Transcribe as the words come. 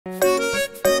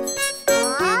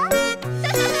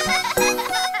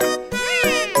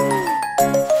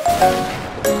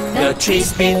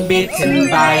tree's been bitten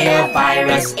by a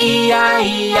virus,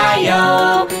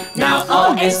 E-I-E-I-O. Now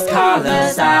all its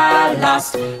colors are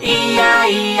lost,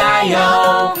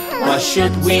 E-I-E-I-O. What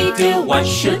should we do? What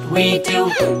should we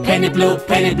do? Paint it blue,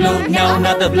 no,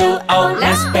 not the blue. Oh,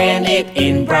 let's paint it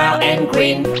in brown and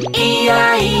green,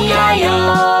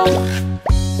 E-I-E-I-O.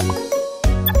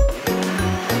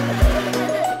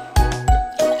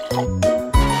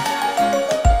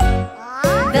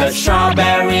 The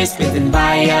strawberries bitten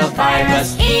by a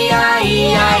virus,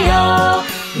 E-I-E-I-O.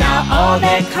 Now all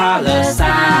their colors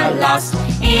are lost,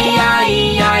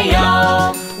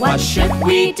 E-I-E-I-O. What should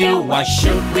we do? What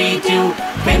should we do?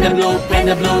 Paint the blue,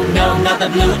 no, not the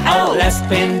blue. Oh, let's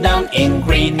paint them in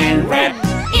green and red,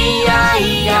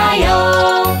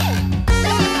 E-I-E-I-O.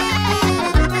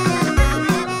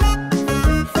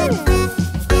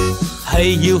 Hey,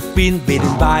 you've been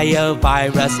bitten by a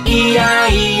virus,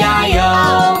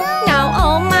 E-I-E-I-O. Now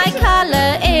all my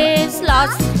color is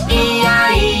lost,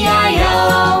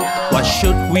 E-I-E-I-O. What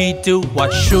should we do?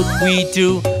 What should we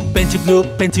do? Paint it blue,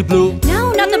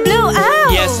 no, not the blue. Oh!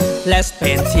 Yes, let's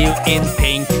paint you in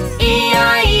pink,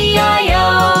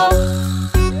 E-I-E-I-O.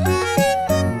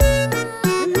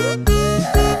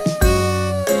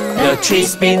 The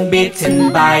tree's been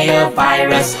bitten by a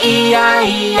virus,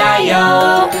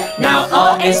 E-I-E-I-O. Now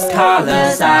all its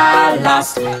colors are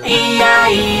lost,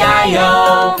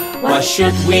 E-I-E-I-O. What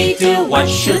should we do? What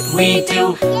should we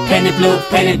do? Paint it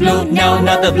blue, no,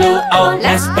 not the blue. Oh,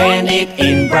 let's paint it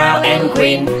in brown and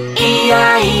green,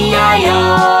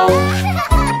 E-I-E-I-O.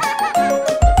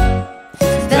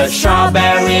 The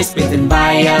strawberries bitten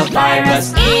by a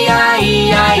virus,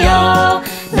 E-I-E-I-O.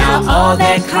 Now all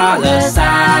their colors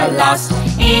are lost,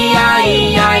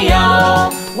 E-I-E-I-O.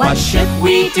 What should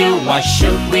we do? What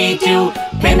should we do?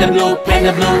 Paint the blue,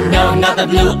 no, not the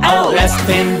blue. Oh, let's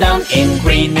paint them in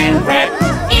green and red,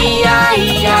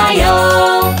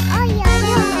 E-I-E-I-O.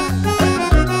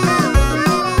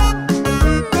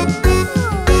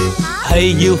 Hey,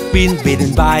 you've been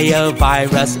bitten by a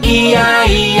virus,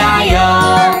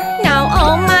 E-I-E-I-O. Now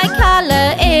all my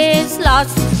color is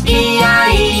lost,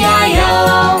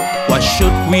 E-I-E-I-O. What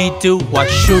should we do? What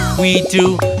should we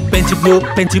do? Paint it blue,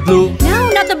 no,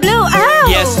 not the blue. Oh!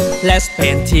 Yes, let's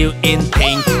paint you in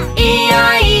pink,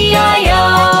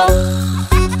 E-I-E-I-O.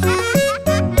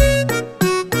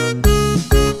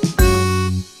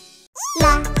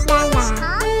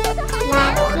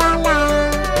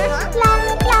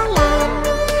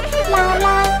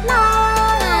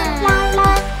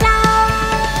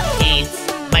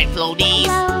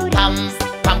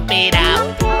 Pump it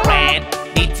up,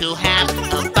 ready to have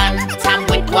a fun time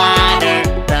with water.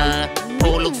 The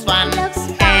pool looks fun,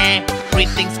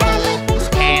 everything's cool.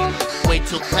 Can't wait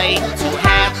to play, to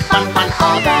have fun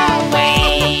all the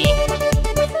way.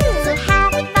 To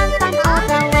have fun all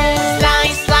the way.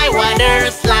 Slide, slide,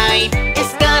 water, slide.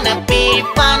 It's gonna be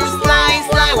fun. Slide,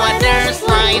 slide, water,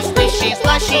 slide. Squishy,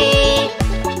 splashy.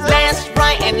 Let's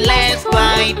ride and let's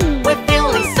glide. We're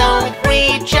feeling so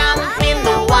free. Jump in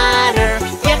the water.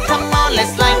 Yeah, come on,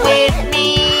 let's slide with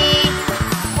me.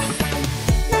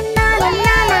 Na na na na,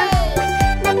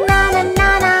 na na na na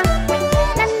na,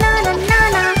 na na na na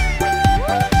na.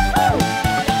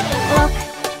 Look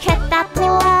at that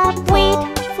pool with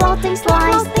floating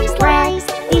slides.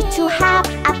 Ready to have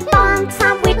a fun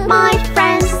time with my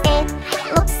friends. It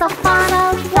looks so fun,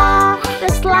 the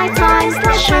slide time.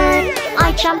 Should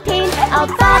I jump in? Oh,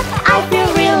 but I feel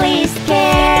really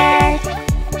scared.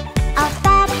 Oh,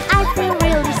 but I feel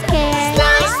really scared.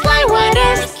 Slide, slide,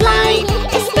 water, slide.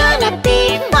 It's gonna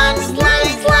be fun.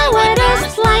 Slide, slide, water,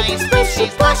 slide. Squishy,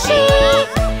 splashy.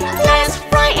 Let's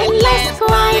ride and let's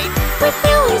glide. We're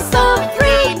feeling so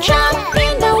free. Jump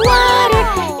in the water.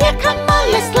 Yeah, come on,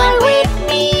 let's slide with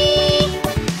me.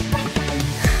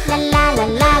 La la la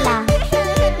la la,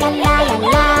 la la la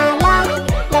la la,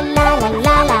 la la la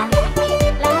la la,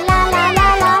 la la la la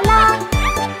la la.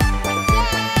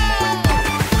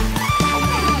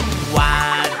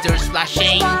 Water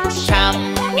splashing,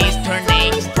 tummy's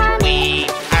turning. We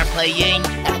are playing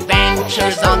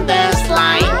adventures on the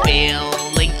slide,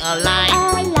 feeling alive.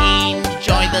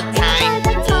 Enjoy the time.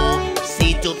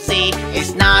 Oopsie-doopsie,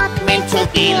 it's not meant to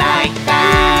be like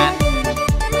that.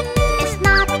 It's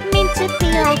not meant to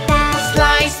be like that.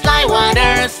 Slide, slide,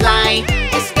 water, slide.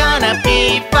 It's gonna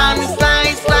be fun.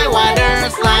 Slide, slide, water,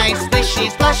 slide. Splishy,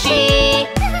 splashy.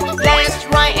 Let's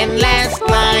ride and let's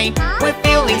glide. We're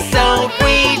feeling so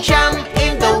free. Jump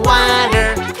in the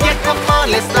water. Yeah, come on,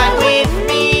 let's slide with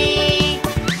me.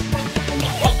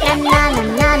 Na na na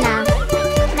na na,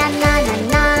 na na na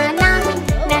na na,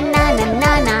 na na na na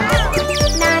na,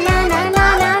 na na na na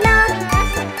na na.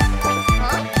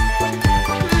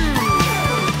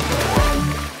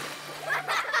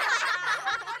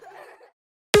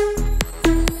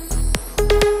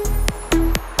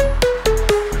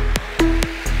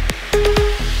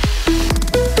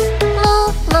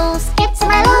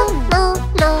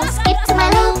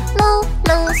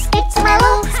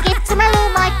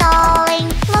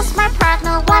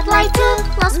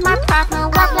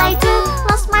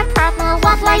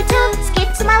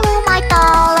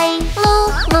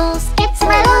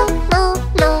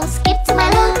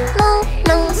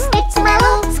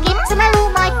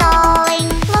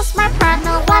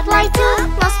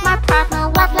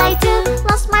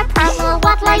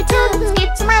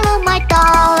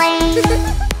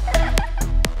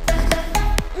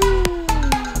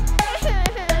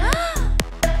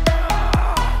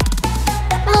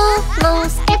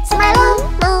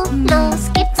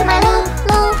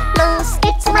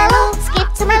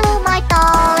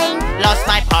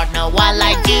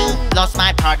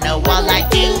 my partner, what I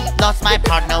do? Lost my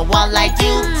partner, what I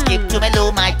do? Skip to my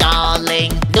loo, my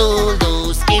darling.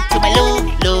 Lulu, skip to my loo.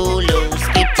 Lulu,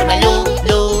 skip to my loo.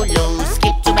 Lulu,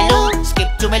 skip to my loo. Skip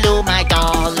to my loo, my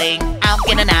darling. I'll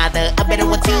get another, a better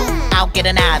one too. I'll get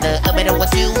another, a better one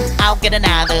too. I'll get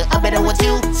another, a better one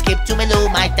too. Skip to my loo,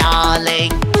 my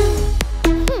darling.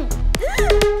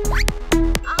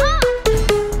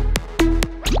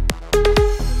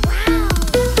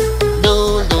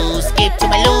 Lulu, skip to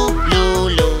my loo.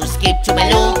 Lulu, skip to my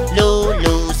loo.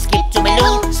 Lulu, skip to my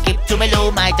loo. Skip to my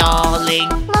loo, my darling.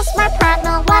 Lost my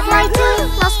partner, what I do?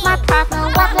 Lost my partner,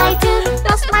 what I do?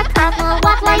 Lost my partner,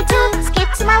 what I do? Skip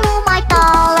to my loo, my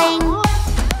darling.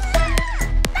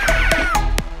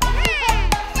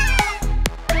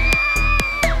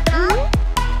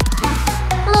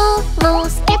 Loo,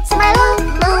 skip to my loo.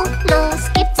 Loo,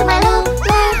 skip to my loo.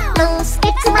 Loo,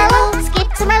 skip to my loo. Skip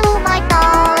to my loo, my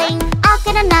darling. I'll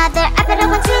get another, a better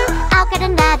one too. I'll get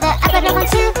another, a better one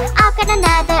too. I'll get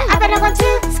another, a better one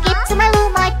too. Skip to my loo,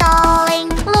 my darling.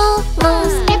 Loo,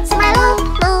 skip to my loo.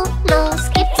 Loo,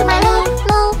 skip to my loo.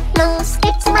 Loo,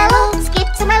 skip to my loo. Skip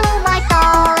to my loo, my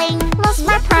darling. Lost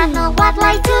my partner, what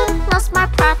I do? Lost my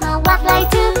partner, what I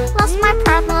do? Lost my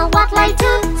partner, what I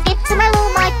do? Skip to my loo,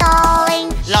 my darling.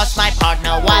 Lost my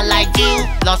partner, what I do?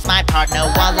 Lost my partner,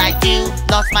 what I do?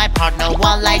 Lost my partner,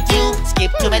 what I do?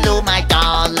 Skip to my loo, my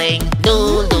darling.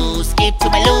 Lulu, skip to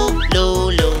my loo.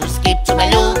 Lulu, skip to my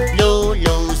loo.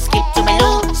 Lulu, skip to my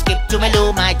loo. Skip to my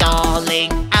loo, my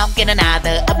darling. I'll get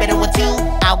another, a better one too.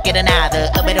 I'll get another,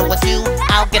 a better one too.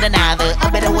 I'll get another,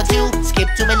 a better one too. Skip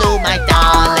to my loo, my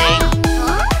darling.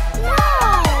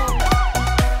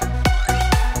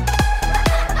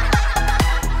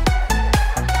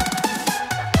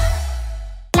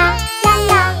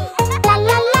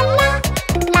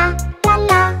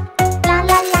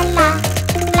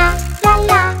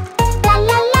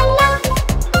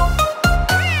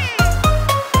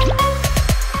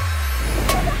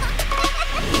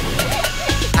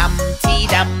 Humpty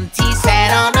Dumpty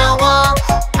sat on a wall.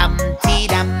 Humpty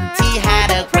Dumpty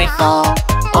had a great fall.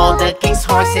 All the king's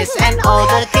horses and all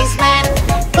the king's men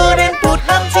couldn't put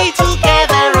Humpty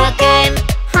together again.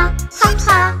 Ha ha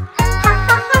ha. Ha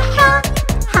ha ha ha.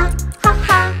 Ha ha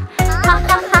ha. Ha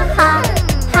ha ha ha.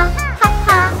 Ha ha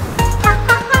ha. Ha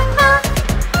ha ha ha.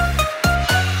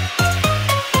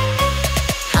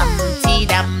 Humpty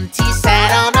Dumpty sat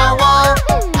on a wall.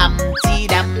 Humpty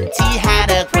Dumpty had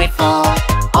a great fall.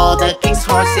 All the king's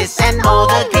horses and all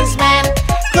the king's men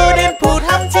couldn't put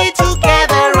Humpty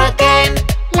together again.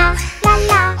 La la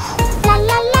la. La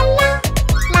la la la.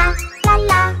 La la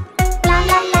la. La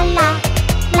la la la.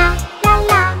 La la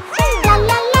la. La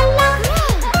la la la.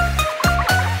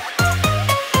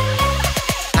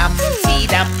 Humpty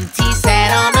Dumpty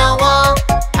sat on a wall.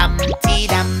 Humpty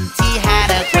Dumpty had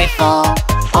a great fall.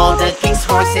 All the king's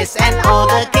horses and all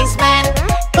the king's men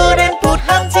couldn't put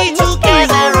Humpty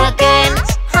together again.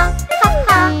 Ha ha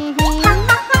ha. Ha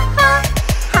ha ha ha.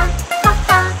 Ha ha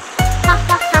ha. Ha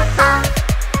ha ha ha.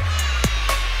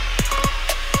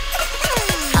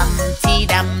 Humpty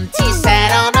Dumpty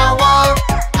sat on a wall.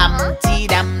 Humpty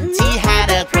Dumpty had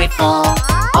a great fall.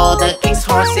 All the king's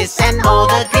horses and all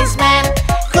the king's men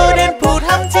couldn't put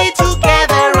Humpty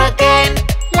together again.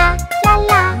 La la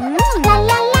la. La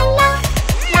la la la.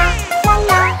 La la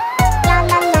la. La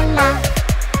la la la.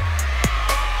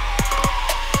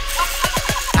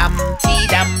 Humpty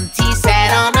Dumpty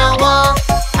sat on a wall.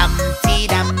 Humpty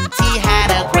Dumpty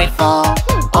had a great fall.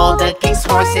 All the king's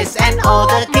horses and all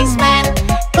the king's men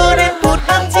couldn't put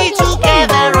Humpty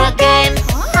together again.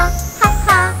 Ha ha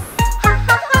ha. Ha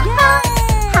ha ha ha.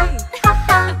 Ha ha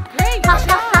ha. Ha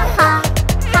ha ha ha.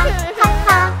 Ha ha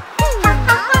ha. Ha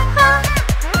ha ha ha.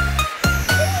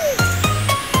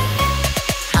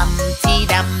 Humpty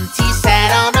Dumpty sat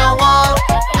on a wall.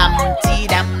 Humpty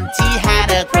Dumpty had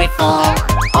a great fall.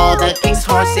 All the king's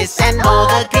horses and all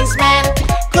the king's men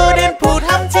couldn't put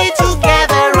Humpty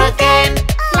together again.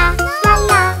 La la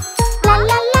la. La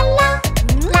la la la.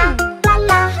 La la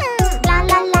la. La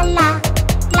la la la.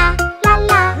 La la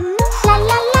la. La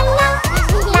la la la.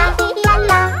 La la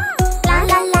la. La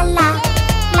la la la.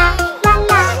 La la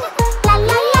la. La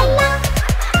la la la.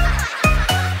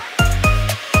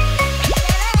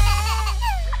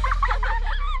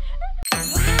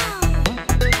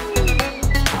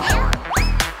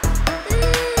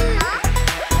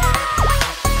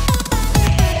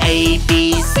 A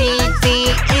B C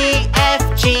D E F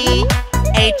G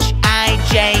H I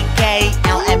J K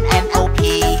L M N O P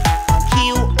Q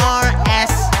R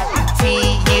S T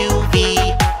U V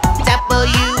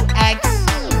W X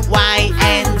Y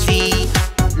and Z.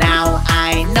 Now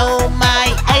I know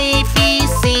my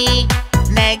ABC.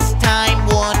 Next time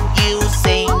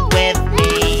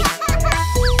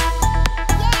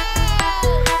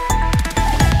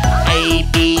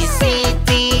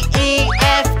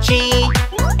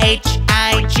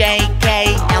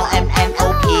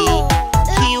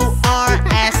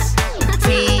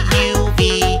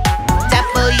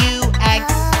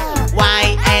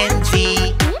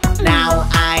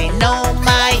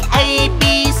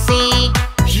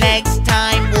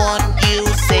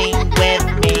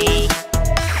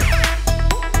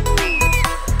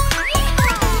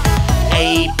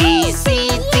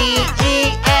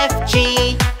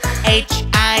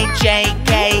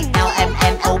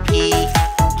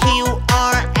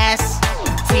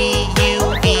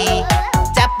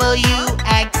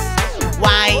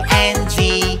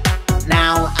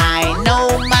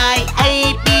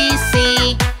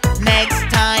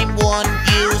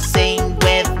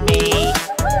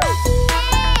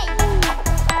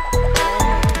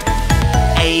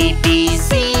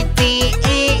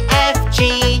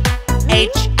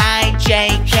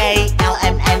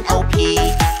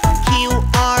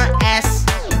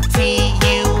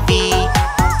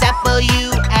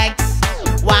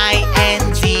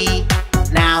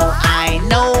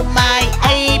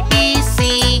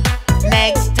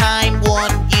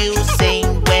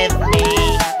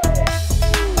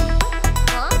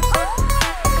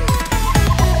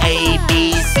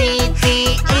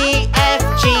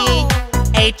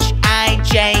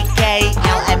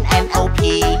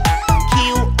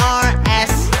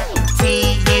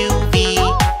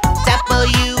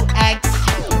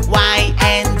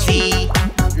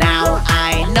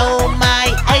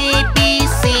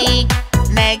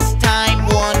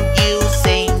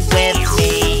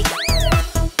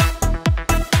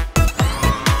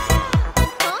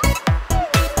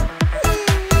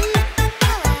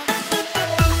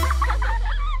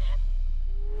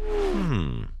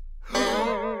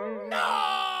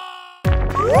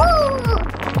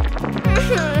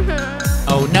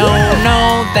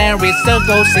there is a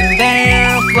ghost in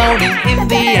there, floating in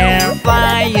the air,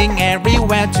 flying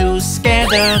everywhere to scare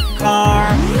the car.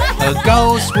 A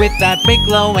ghost with that big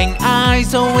glowing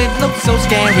eyes, oh it looks so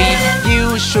scary.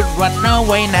 You should run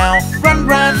away now, run,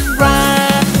 run,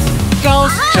 run.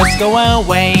 Ghost, just go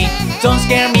away, don't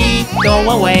scare me, go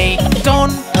away.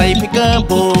 Don't play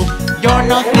peekaboo, you're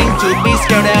nothing to be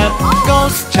scared of.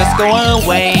 Ghost, just go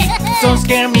away, don't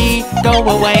scare me, go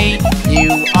away.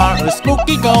 You are a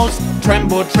spooky ghost,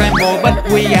 tremble, tremble, but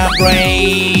we are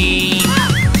brave.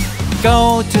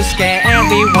 Go to scare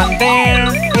everyone there,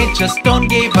 it just don't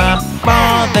give up.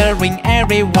 Bothering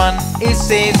everyone is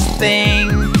his thing.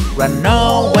 Run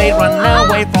away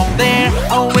from there,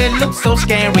 oh it looks so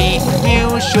scary.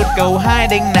 You should go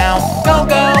hiding now, go,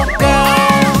 go, go.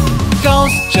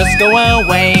 Ghost, just go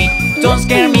away, don't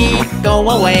scare me, go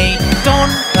away.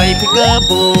 Don't play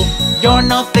peekaboo, you're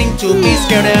nothing to be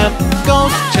scared of.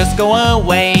 Ghost, just go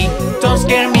away, don't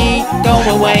scare me, go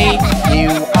away. You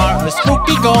are a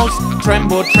spooky ghost,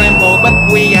 tremble, tremble,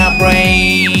 but we are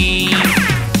brave.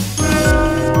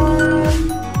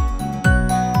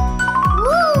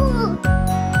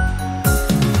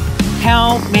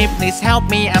 Help me, please help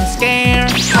me, I'm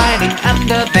scared, hiding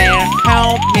under there.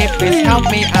 Help me, please help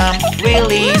me, I'm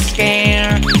really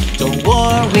scared. Don't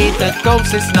worry, the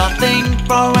ghost is nothing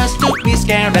for us to be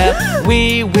scared of.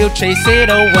 We will chase it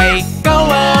away, go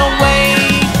away.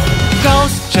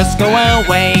 Ghost, just go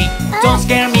away, don't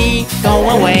scare me, go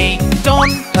away.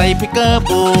 Don't play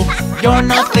peekaboo, you're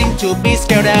nothing to be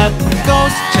scared of.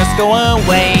 Ghost, just go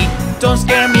away, don't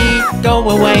scare me, go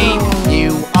away.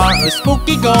 You are a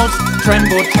spooky ghost,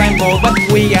 tremble, tremble, but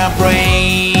we are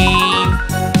brave.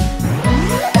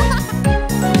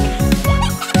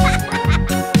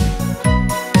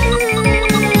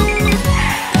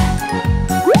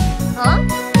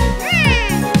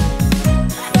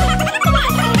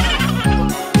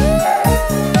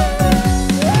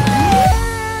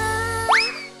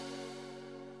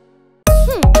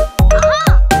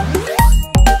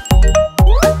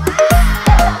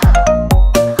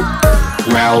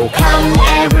 Welcome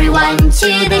everyone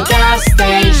to the gas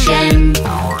station.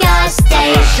 Gas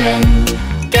station,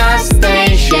 gas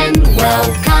station.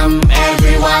 Welcome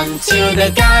everyone to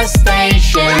the gas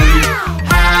station.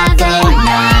 Have a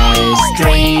nice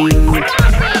drink.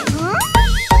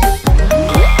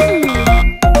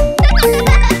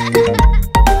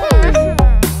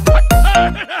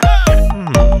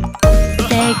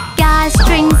 The gas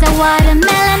drinks are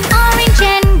watermelon, orange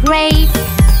and grape.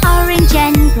 Orange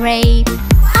and grape,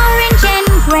 orange and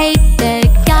grape. The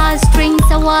gas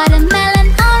drinks are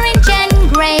watermelon, orange and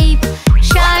grape.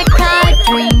 Shortcut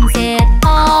drinks it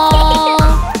all.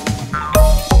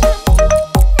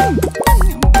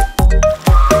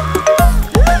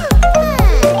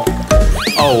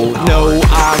 Oh no,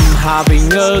 I'm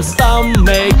having a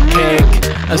stomachache,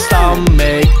 a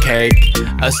stomachache,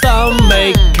 a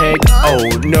stomachache. Oh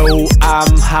no,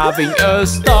 I'm having a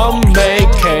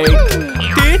stomachache.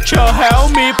 Teacher,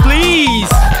 help me please.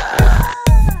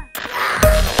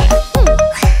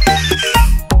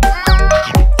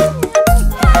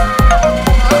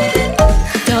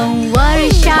 Don't worry,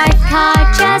 shortcut,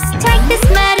 just take this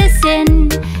medicine.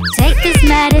 Take this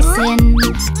medicine,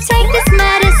 take this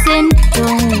medicine.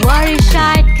 Don't worry,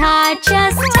 shortcut,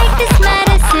 just take this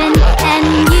medicine, and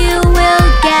you will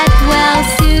get well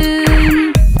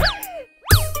soon.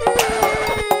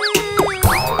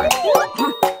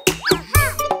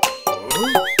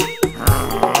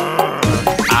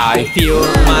 I feel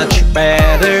much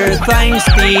better, thanks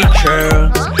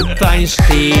teacher, thanks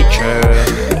teacher,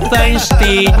 thanks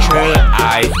teacher.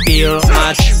 I feel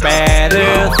much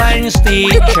better, thanks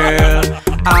teacher.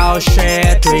 I'll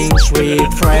share drinks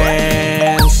with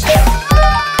friends.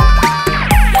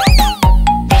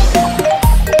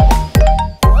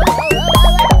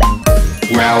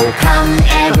 Welcome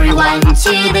everyone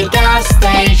to the gas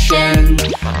station.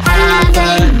 Have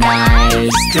a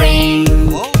nice drink.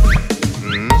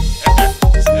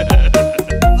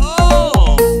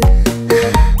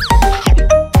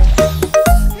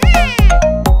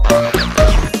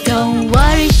 Don't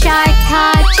worry,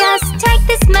 shortcut, just take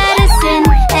this medicine,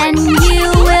 and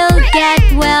you will get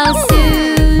well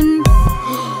soon.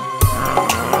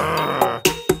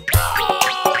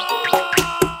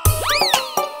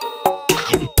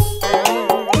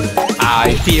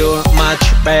 I feel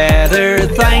much better,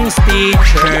 thanks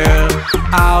teacher.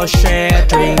 I'll share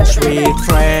drinks with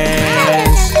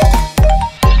friends.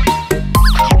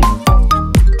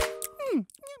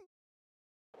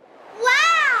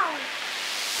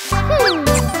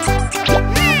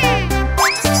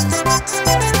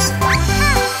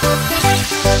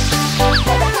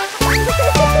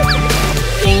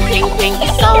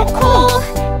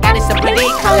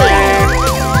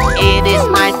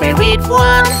 favorite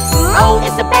one. Oh,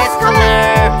 it's the best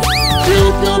color.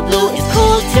 Blue, blue, blue is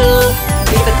cool too.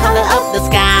 It's the color of the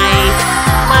sky.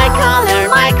 My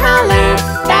color,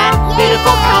 that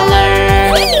beautiful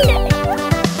color.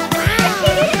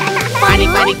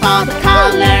 Fighting for the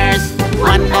colors.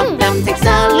 One of them takes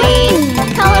a lead,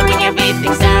 coloring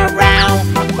everything's around.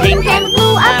 Pink and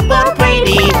blue are both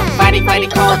pretty. Fighting for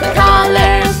the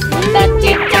colors. But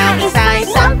deep down inside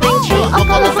something true. All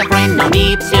colors are friends, no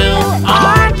need to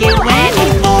argue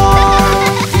anymore.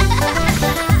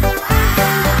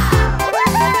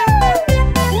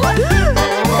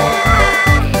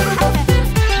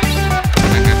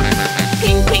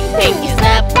 Pink is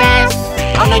the best.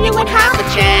 Oh no, you won't have a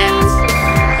chance.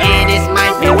 It is my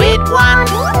favorite one.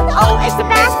 Oh, it's the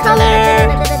best color.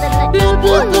 Blue,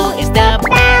 blue, blue is the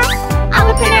best. I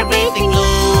will paint everything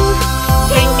blue.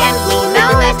 Pink and blue,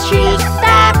 now let's choose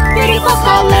that beautiful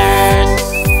colors.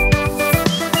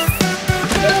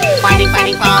 Fighting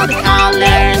for the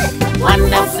colors. One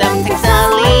of them takes a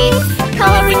lead,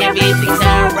 coloring everything's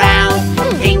around.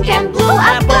 Pink and blue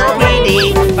are both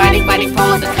pretty. Fighting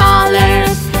for the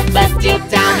colors. But deep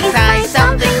down inside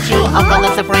something true. All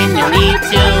colors are friends, no need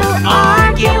to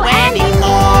argue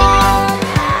anymore.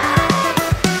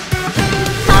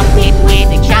 Compete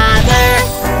with each other,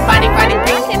 fighting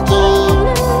pink and blue.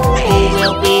 Who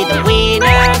will be the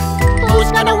winner?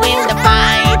 Who's gonna win the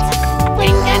fight?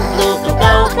 Pink and blue,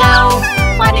 go,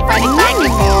 fighting back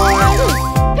and forth.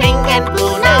 Pink and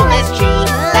blue, now let's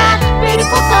choose that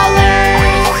beautiful colors.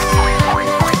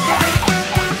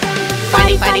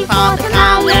 Fighting for the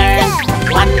colors.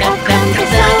 One of them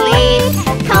is a lead,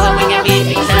 coloring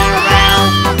everything's around.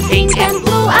 Pink and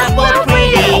blue are both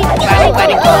pretty.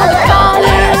 Fighting for the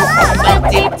colors. But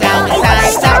deep down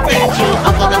inside something true.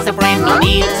 All colors are friends, no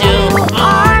need to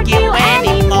argue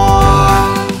anymore.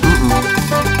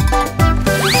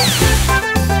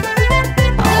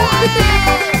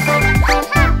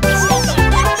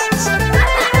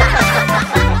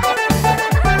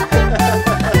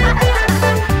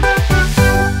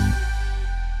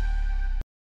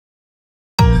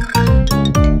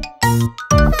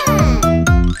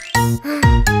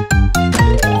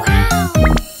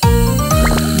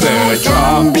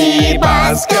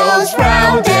 Bus goes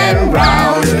round and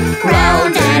round,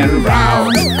 round and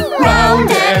round, round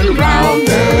and round.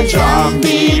 The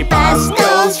zombie bus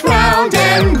goes round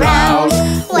and round.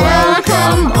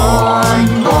 Welcome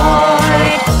on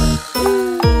board.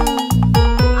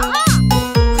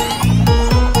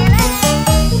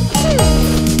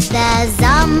 The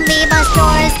zombie bus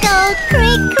doors go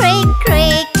creak, creak,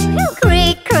 creak,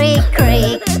 creak, creak,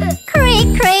 creak, creak,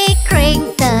 creak, creak.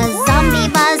 The zombie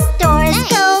bus doors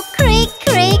go creak,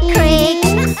 creak, creak.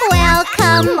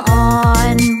 Welcome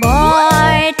on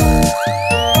board.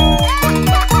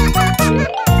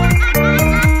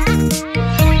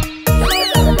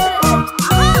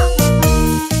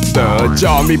 The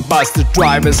zombie bus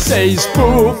driver says,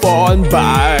 move on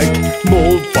back,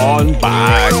 move on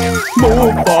back,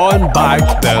 move on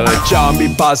back. The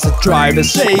zombie bus driver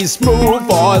says, move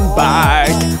on back.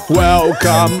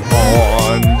 Welcome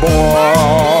on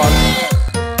board.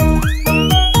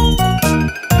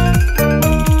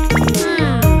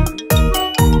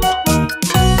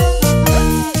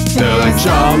 The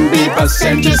zombie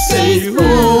passenger say, ooh,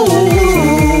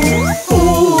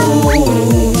 ooh,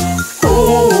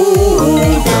 ooh.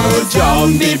 The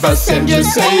zombie passenger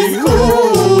say,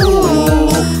 ooh,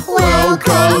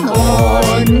 welcome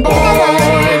on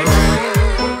board.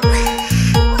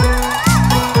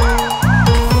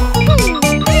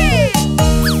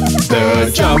 The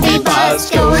zombie bus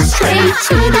goes straight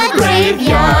to the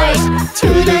graveyard, to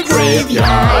the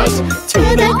graveyard, to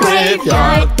the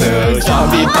graveyard. The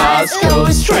zombie bus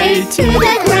goes straight to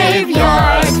the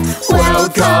graveyard.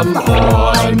 Welcome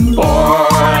on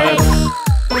board.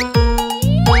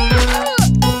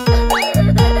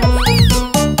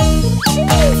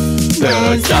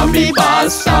 The zombie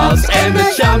bus stops and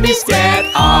the zombies get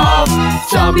off.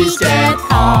 Zombies get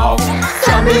off.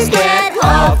 Zombies get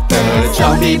off. The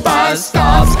zombie bus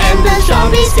stops and the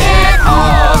zombies get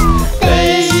off.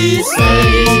 They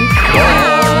say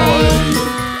bye.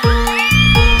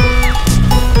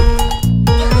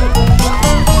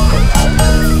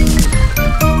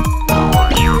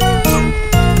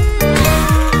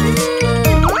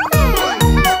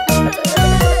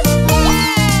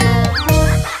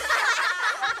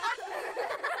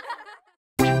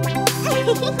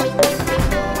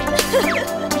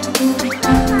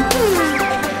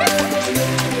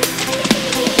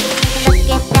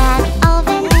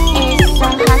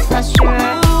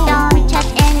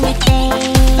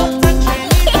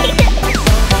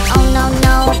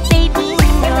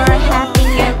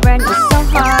 Burn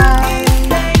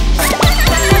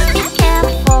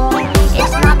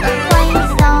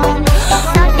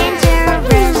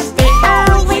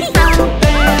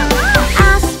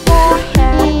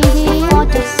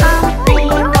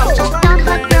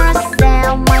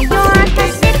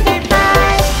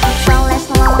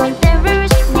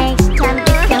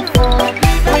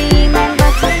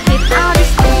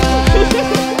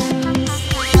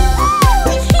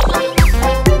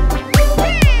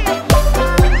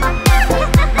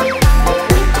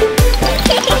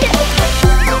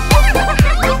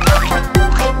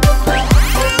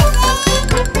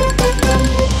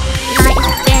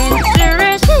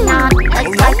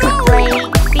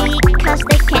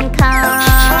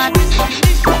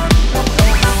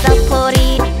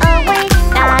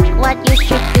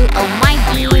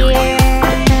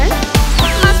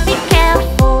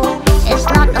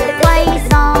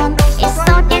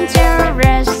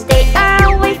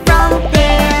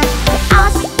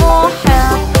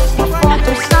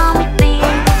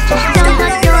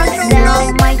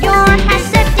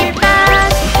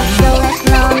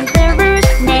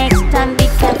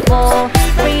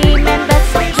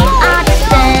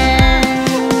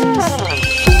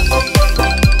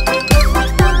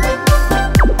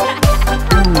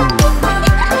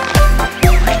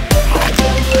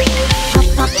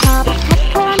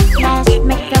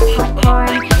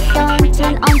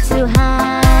on too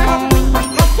high.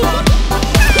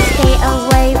 Stay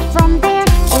away from there,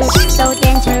 it's so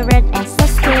dangerous and so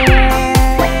scary.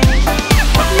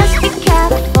 Let's be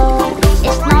careful,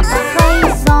 it's not a play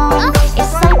zone.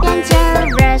 It's so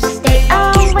dangerous, stay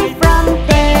away from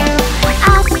there.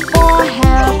 Ask for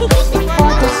help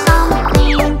before do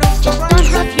something. Just don't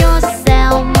hurt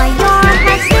yourself while your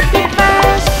hands safety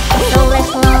first. So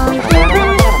let's learn the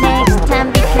rules next time,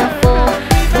 be careful.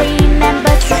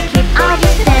 Remember to keep our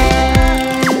distance.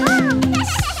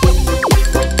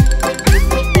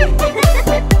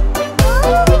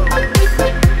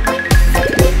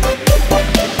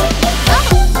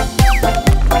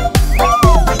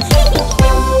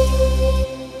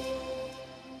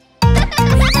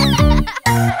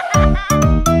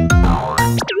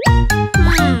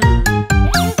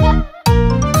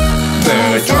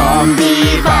 The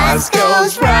zombie bus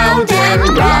goes round and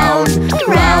round,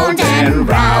 round and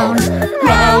round,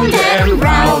 round and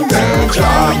round. The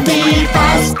zombie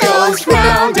bus goes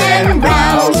round and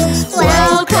round.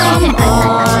 Welcome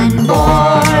on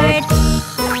board.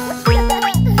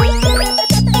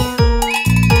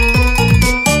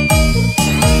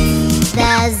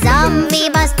 The zombie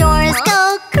bus doors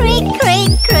go creak,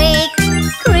 creak, creak,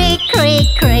 creak, creak,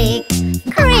 creak,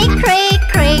 creak, creak,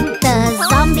 creak. The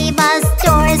zombie bus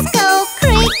doors go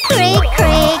creak, creak,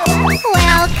 creak.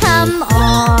 Welcome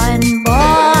on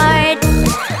board.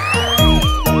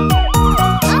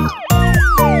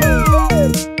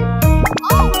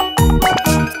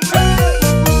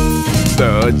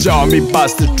 The zombie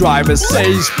bus driver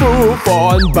says, move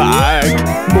on back,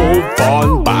 move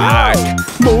on back,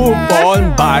 move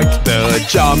on back. The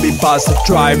zombie bus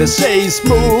driver says,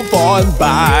 move on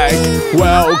back.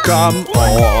 Welcome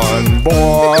on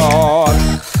board.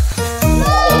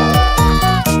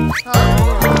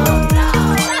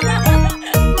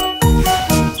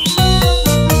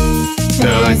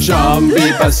 The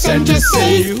zombie passengers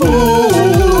say, ooh,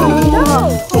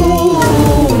 ooh,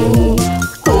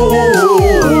 ooh.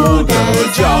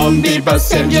 The zombie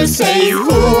passengers say, ooh,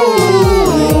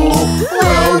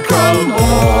 welcome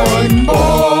on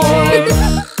board.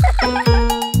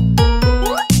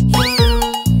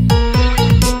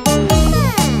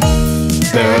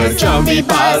 The zombie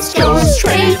bus goes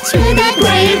straight to the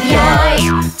graveyard,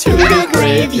 to the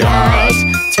graveyard,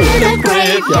 to the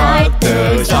graveyard.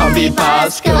 The zombie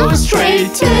bus goes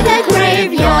straight to the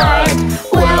graveyard.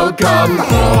 Welcome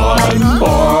on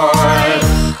board.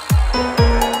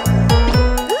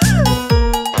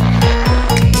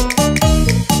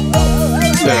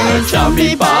 The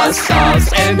zombie bus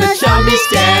stops and the zombies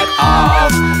get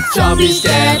off. Zombies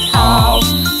get off.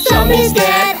 Zombies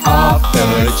get off.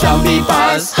 The zombie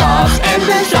bus stops and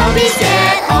the zombies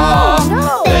get off.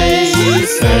 They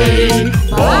say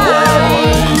bye.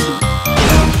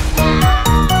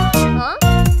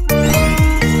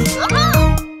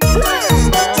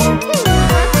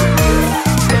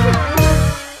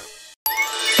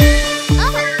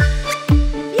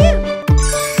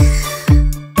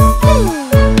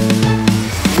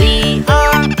 We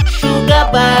are sugar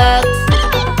bugs.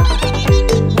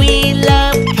 We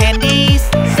love candies,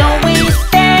 so we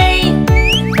stay.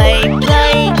 Play,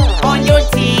 play on your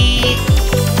teeth.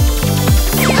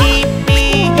 Hip,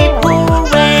 hip, hip,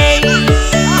 hooray.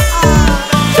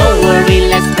 Don't worry,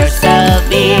 let's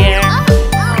persevere.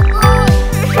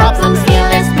 Problems here,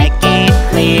 let's make it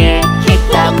clear. Keep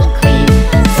them clean.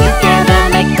 Together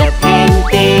make the pain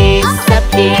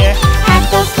disappear. At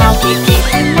those coffee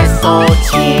and let's all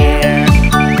cheer.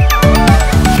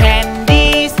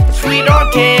 Candies, sweet or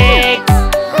cakes.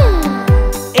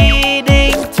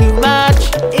 Eating too much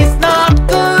is not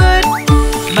good.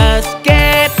 Must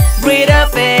get rid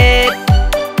of it.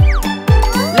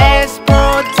 Let's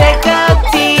protect the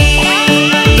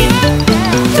teeth.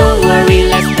 Don't worry,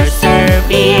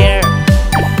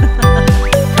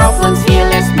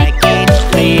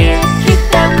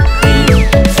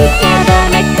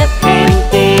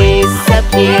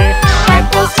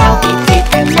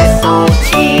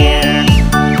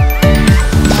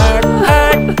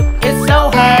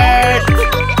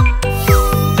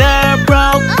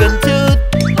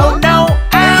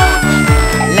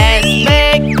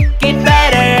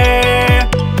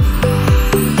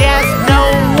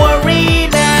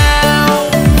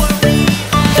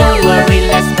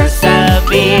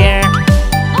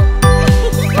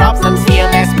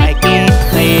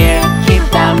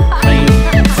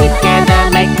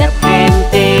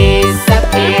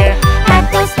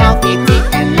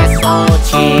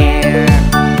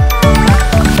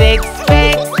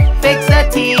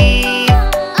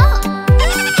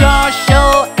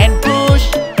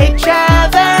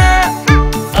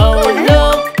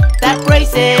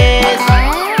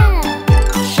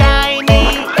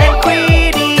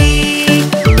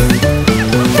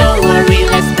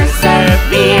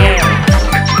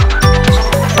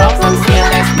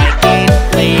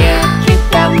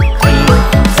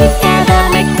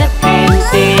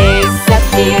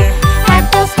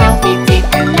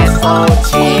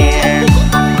 floating.